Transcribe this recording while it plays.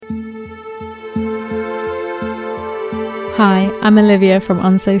Hi, I'm Olivia from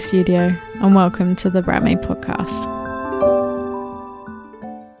Onso Studio and welcome to the Brandmade podcast.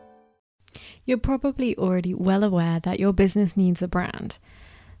 You're probably already well aware that your business needs a brand,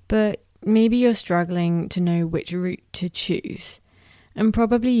 but maybe you're struggling to know which route to choose. And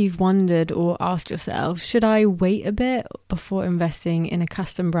probably you've wondered or asked yourself, should I wait a bit before investing in a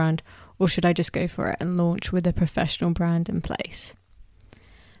custom brand, or should I just go for it and launch with a professional brand in place?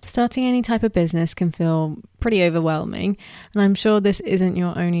 Starting any type of business can feel pretty overwhelming, and I'm sure this isn't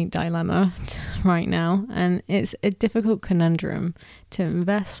your only dilemma right now, and it's a difficult conundrum to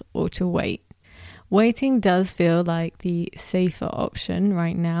invest or to wait. Waiting does feel like the safer option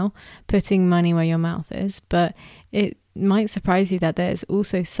right now, putting money where your mouth is, but it might surprise you that there's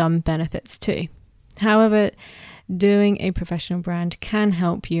also some benefits too. However, doing a professional brand can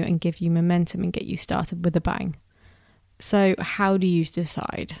help you and give you momentum and get you started with a bang. So how do you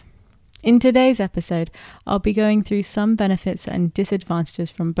decide? In today's episode, I'll be going through some benefits and disadvantages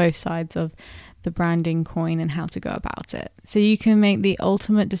from both sides of the branding coin and how to go about it. So you can make the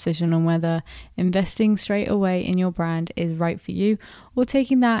ultimate decision on whether investing straight away in your brand is right for you or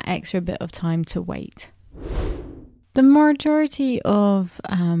taking that extra bit of time to wait. The majority of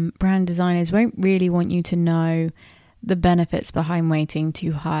brand designers won't really want you to know the benefits behind waiting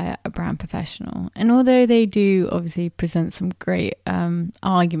to hire a brand professional. And although they do obviously present some great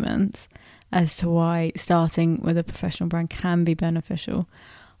arguments as to why starting with a professional brand can be beneficial,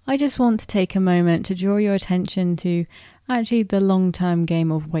 I just want to take a moment to draw your attention to actually the long-term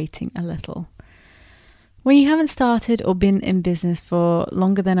game of waiting a little. When you haven't started or been in business for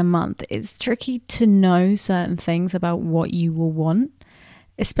longer than a month, it's tricky to know certain things about what you will want,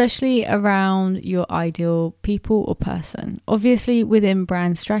 especially around your ideal people or person. Obviously, within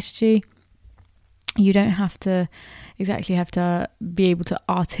brand strategy, you don't have to be able to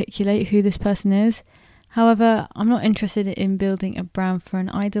articulate who this person is. However, I'm not interested in building a brand for an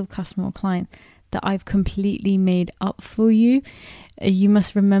ideal customer or client that I've completely made up for you. You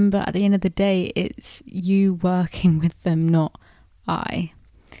must remember at the end of the day, it's you working with them, not I.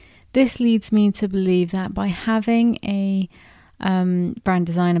 This leads me to believe that by having a brand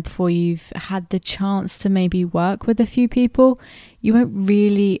designer before you've had the chance to maybe work with a few people, you won't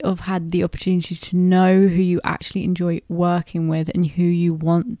really have had the opportunity to know who you actually enjoy working with and who you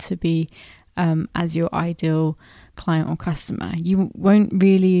want to be as your ideal client or customer. You won't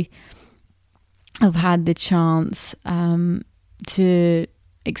really have had the chance to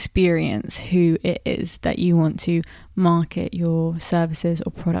experience who it is that you want to market your services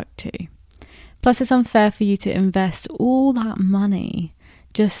or product to. Plus, it's unfair for you to invest all that money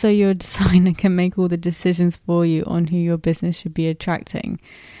just so your designer can make all the decisions for you on who your business should be attracting.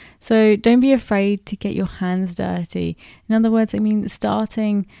 So don't be afraid to get your hands dirty. In other words,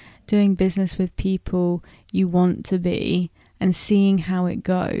 starting doing business with people you want to be and seeing how it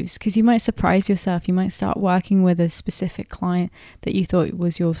goes. Because you might surprise yourself. You might start working with a specific client that you thought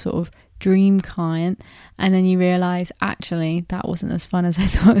was your sort of dream client, and then you realize actually that wasn't as fun as I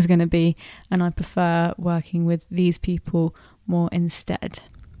thought it was going to be, and I prefer working with these people more instead.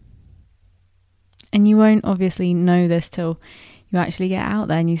 And you won't obviously know this till you actually get out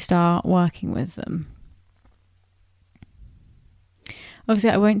there and you start working with them.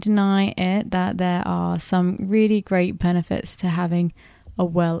 Obviously, I won't deny it that there are some really great benefits to having a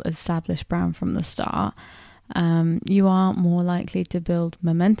well-established brand from the start. You are more likely to build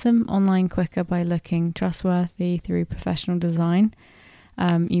momentum online quicker by looking trustworthy through professional design.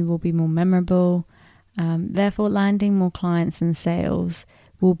 You will be more memorable. Therefore, landing more clients and sales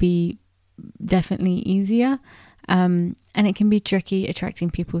will be definitely easier. And it can be tricky attracting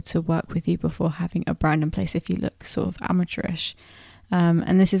people to work with you before having a brand in place if you look sort of amateurish.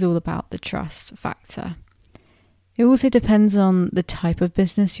 And this is all about the trust factor. It also depends on the type of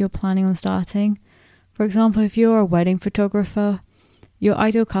business you're planning on starting. For example, if you're a wedding photographer, your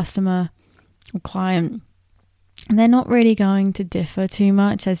ideal customer or client, they're not really going to differ too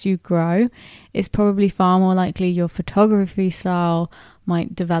much as you grow. It's probably far more likely your photography style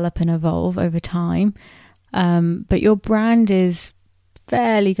might develop and evolve over time. But your brand is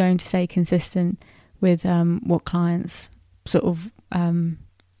fairly going to stay consistent with what clients sort of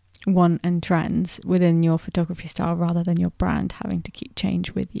want and trends within your photography style rather than your brand having to keep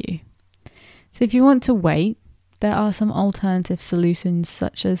change with you. So if you want to wait, there are some alternative solutions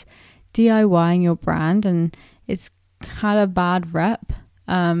such as DIYing your brand, and it's had a bad rep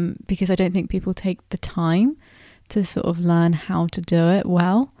because I don't think people take the time to sort of learn how to do it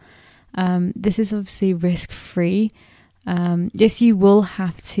well. This is obviously risk-free. Yes, you will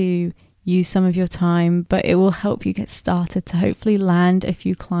have to use some of your time, but it will help you get started to hopefully land a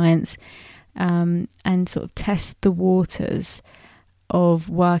few clients and sort of test the waters of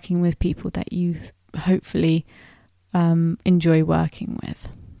working with people that you hopefully enjoy working with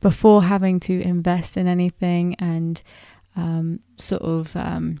before having to invest in anything and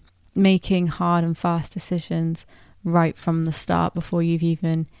making hard and fast decisions right from the start before you've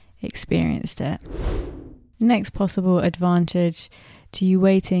even experienced it. Next possible advantage to you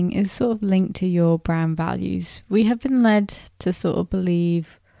waiting is sort of linked to your brand values. We have been led to sort of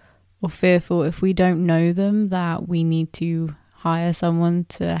believe or fearful, if we don't know them, that we need to hire someone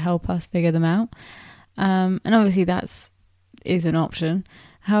to help us figure them out. And obviously is an option.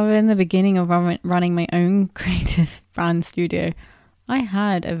 However, in the beginning of running my own creative brand studio, I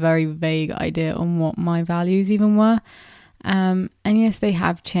had a very vague idea on what my values even were. And yes, they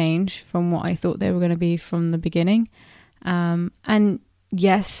have changed from what I thought they were going to be from the beginning. And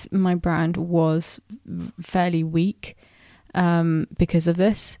yes, my brand was fairly weak because of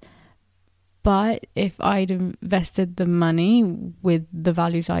this. But if I'd invested the money with the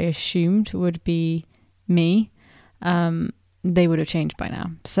values I assumed would be me, they would have changed by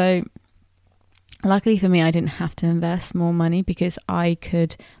now. So luckily for me, I didn't have to invest more money because I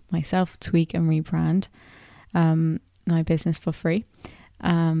could myself tweak and rebrand my business for free.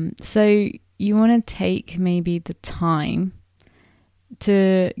 So you want to take maybe the time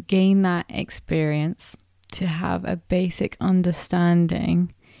to gain that experience, to have a basic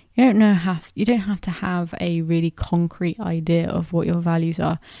understanding. You don't have to have a really concrete idea of what your values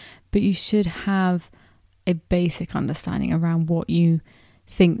are, but you should have a basic understanding around what you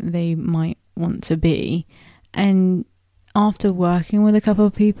think they might want to be. And after working with a couple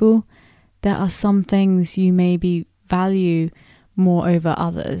of people, there are some things you maybe value more over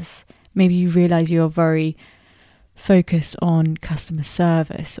others. Maybe you realize you're very focused on customer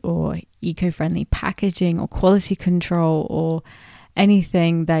service or eco-friendly packaging or quality control or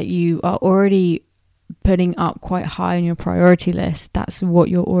anything that you are already putting up quite high on your priority list. That's what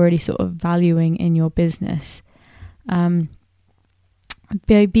you're already sort of valuing in your business.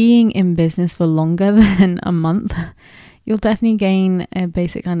 By being in business for longer than a month, you'll definitely gain a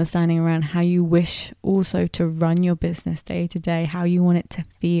basic understanding around how you wish also to run your business day to day, how you want it to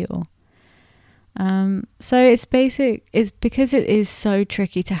feel. So it's because it is so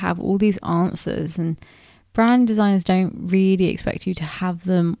tricky to have all these answers, and brand designers don't really expect you to have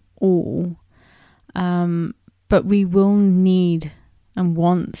them all. But we will need and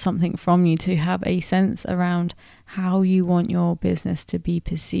want something from you to have a sense around how you want your business to be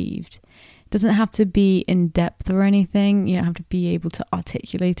perceived. It doesn't have to be in depth or anything. You don't have to be able to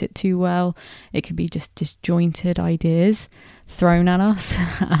articulate it too well. It could be just disjointed ideas thrown at us.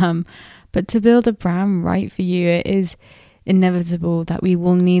 But to build a brand right for you, it is inevitable that we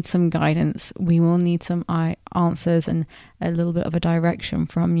will need some guidance. We will need some answers and a little bit of a direction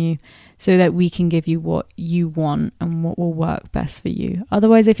from you so that we can give you what you want and what will work best for you.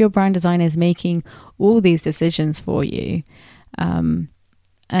 Otherwise, if your brand designer is making all these decisions for you and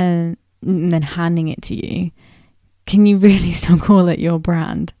then handing it to you, can you really still call it your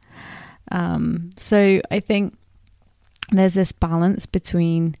brand? So I think there's this balance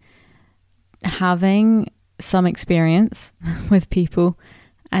between having some experience with people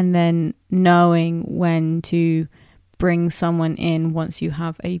and then knowing when to bring someone in once you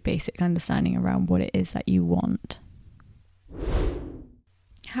have a basic understanding around what it is that you want.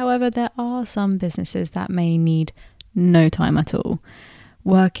 However, there are some businesses that may need no time at all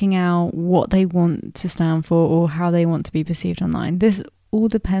working out what they want to stand for or how they want to be perceived online. This all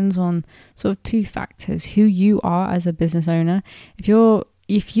depends on sort of two factors: who you are as a business owner.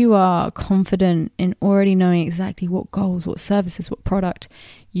 If you are confident in already knowing exactly what goals, what services, what product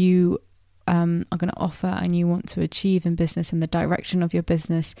you are going to offer and you want to achieve in business and the direction of your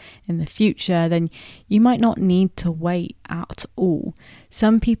business in the future, then you might not need to wait at all.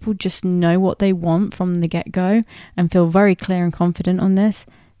 Some people just know what they want from the get-go and feel very clear and confident on this,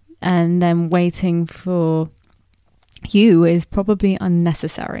 and then waiting for you is probably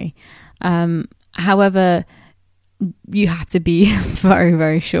unnecessary. However, you have to be very,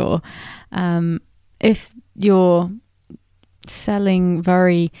 very sure. If you're selling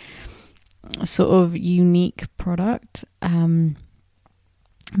very sort of unique product,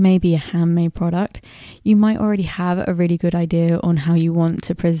 maybe a handmade product, you might already have a really good idea on how you want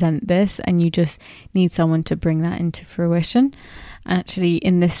to present this, and you just need someone to bring that into fruition. Actually,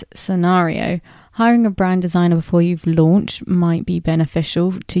 in this scenario, hiring a brand designer before you've launched might be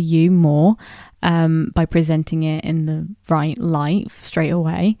beneficial to you more by presenting it in the right light straight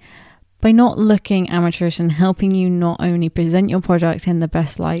away. By not looking amateurish and helping you not only present your product in the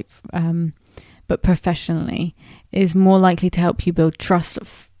best light, but professionally, is more likely to help you build trust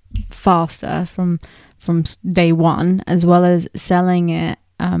faster from day one, as well as selling it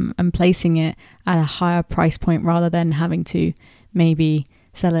and placing it at a higher price point rather than having to maybe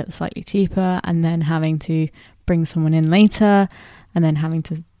sell it slightly cheaper and then having to bring someone in later and then having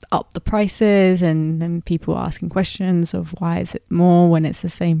to up the prices and then people asking questions of why is it more when it's the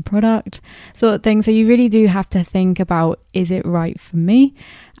same product sort of thing. So you really do have to think about, is it right for me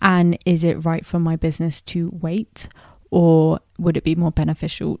and is it right for my business to wait, or would it be more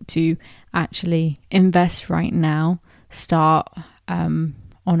beneficial to actually invest right now, start on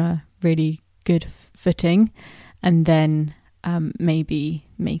a really good footing, and then maybe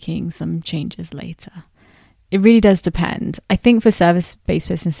making some changes later. It really does depend. I think for service-based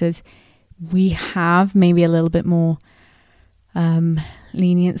businesses, we have maybe a little bit more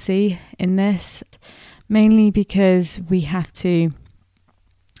leniency in this, mainly because we have to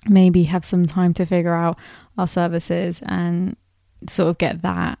maybe have some time to figure out our services and sort of get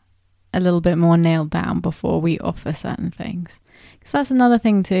that a little bit more nailed down before we offer certain things. Because that's another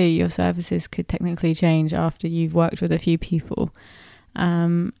thing too, your services could technically change after you've worked with a few people.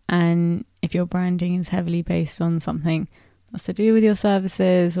 And if your branding is heavily based on something that's to do with your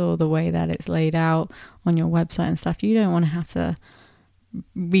services or the way that it's laid out on your website and stuff, you don't want to have to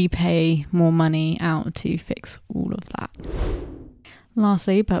repay more money out to fix all of that.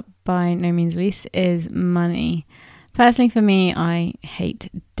 Lastly, but by no means least, is money. Personally, for me, I hate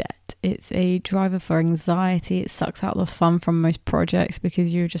debt. It's a driver for anxiety. It sucks out the fun from most projects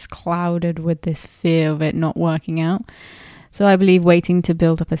because you're just clouded with this fear of it not working out. So I believe waiting to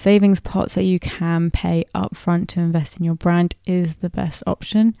build up a savings pot so you can pay upfront to invest in your brand is the best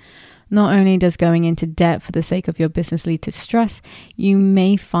option. Not only does going into debt for the sake of your business lead to stress, you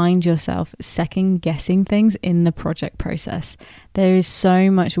may find yourself second guessing things in the project process. There is so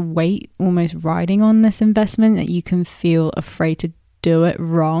much weight almost riding on this investment that you can feel afraid to do it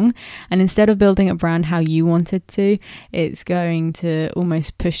wrong. And instead of building a brand how you wanted to, it's going to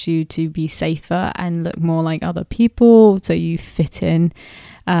almost push you to be safer and look more like other people so you fit in,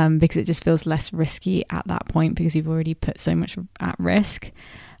 because it just feels less risky at that point because you've already put so much at risk.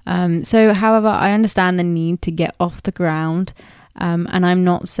 So however, I understand the need to get off the ground, and I'm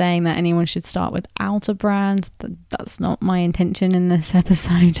not saying that anyone should start without a brand. That's not my intention in this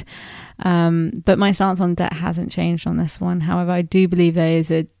episode. But my stance on debt hasn't changed on this one. However, I do believe there is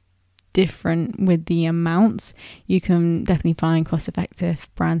a different with the amounts. You can definitely find cost-effective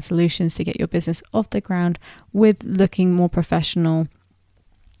brand solutions to get your business off the ground with looking more professional.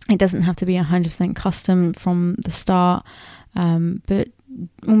 It doesn't have to be 100% custom from the start, but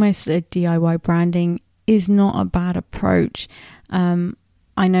almost a DIY branding is not a bad approach.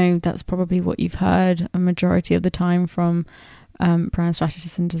 I know that's probably what you've heard a majority of the time from brand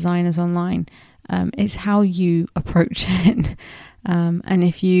strategists and designers online. It's how you approach it. And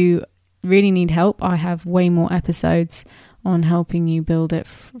if you really need help, I have way more episodes on helping you build it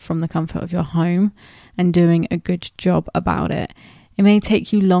from the comfort of your home and doing a good job about it. It may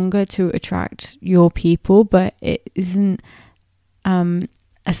take you longer to attract your people, but it isn't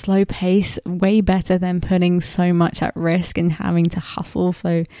a slow pace, way better than putting so much at risk and having to hustle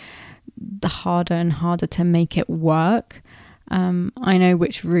so the harder and harder to make it work. I know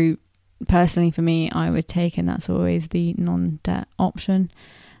which route personally for me I would take, and that's always the non-debt option.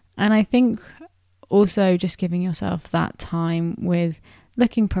 And I think also just giving yourself that time with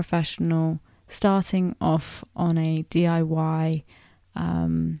looking professional, starting off on a DIY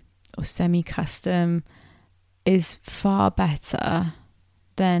or semi-custom is far better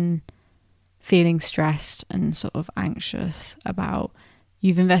than feeling stressed and sort of anxious about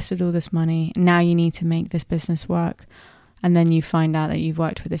you've invested all this money, now you need to make this business work, and then you find out that you've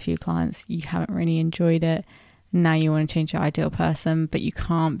worked with a few clients, you haven't really enjoyed it, and now you want to change your ideal person, but you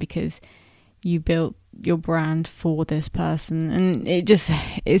can't because you built your brand for this person. And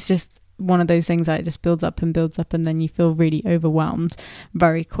it's just one of those things that it just builds up, and then you feel really overwhelmed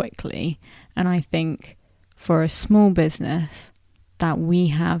very quickly. And I think for a small business that we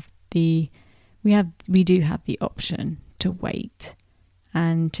do have the option to wait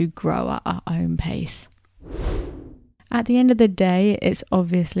and to grow at our own pace. At the end of the day, it's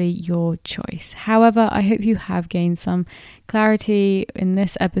obviously your choice. However, I hope you have gained some clarity in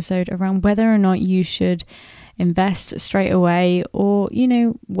this episode around whether or not you should invest straight away or,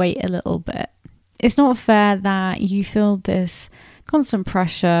 wait a little bit. It's not fair that you feel this constant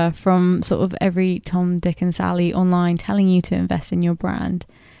pressure from sort of every Tom, Dick and Sally online telling you to invest in your brand.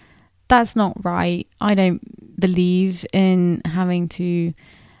 That's not right. I don't believe in having to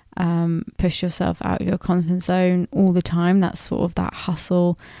push yourself out of your comfort zone all the time. That's sort of that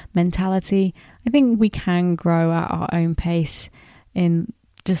hustle mentality. I think we can grow at our own pace in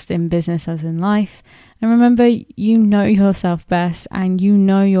just in business as in life. And remember, you know yourself best and you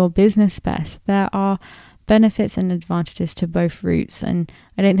know your business best. There are benefits and advantages to both routes, and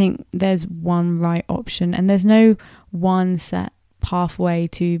I don't think there's one right option, and there's no one set pathway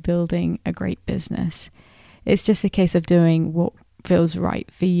to building a great business. It's just a case of doing what feels right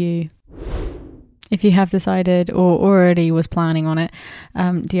for you. If you have decided or already was planning on it,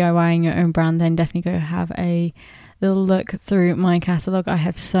 DIYing your own brand, then definitely go have a little look through my catalogue. I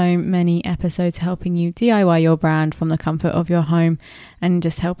have so many episodes helping you DIY your brand from the comfort of your home, and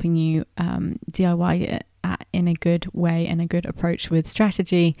just helping you DIY it in a good way and a good approach with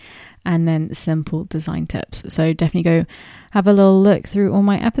strategy and then simple design tips. So definitely go have a little look through all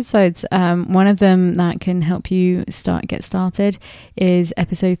my episodes. One of them that can help you get started is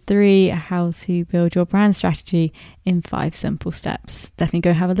episode 3, how to build your brand strategy in 5 simple steps. Definitely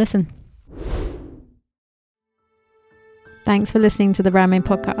go have a listen. Thanks for listening to the Brandmade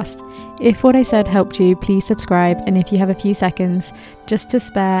podcast. If what I said helped you, please subscribe. And if you have a few seconds just to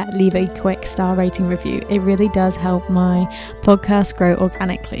spare, leave a quick star rating review. It really does help my podcast grow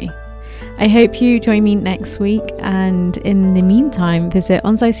organically. I hope you join me next week. And in the meantime, visit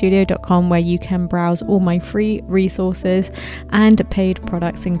onsitestudio.com, where you can browse all my free resources and paid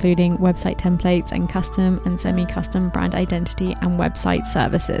products, including website templates and custom and semi-custom brand identity and website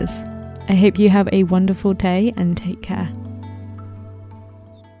services. I hope you have a wonderful day and take care.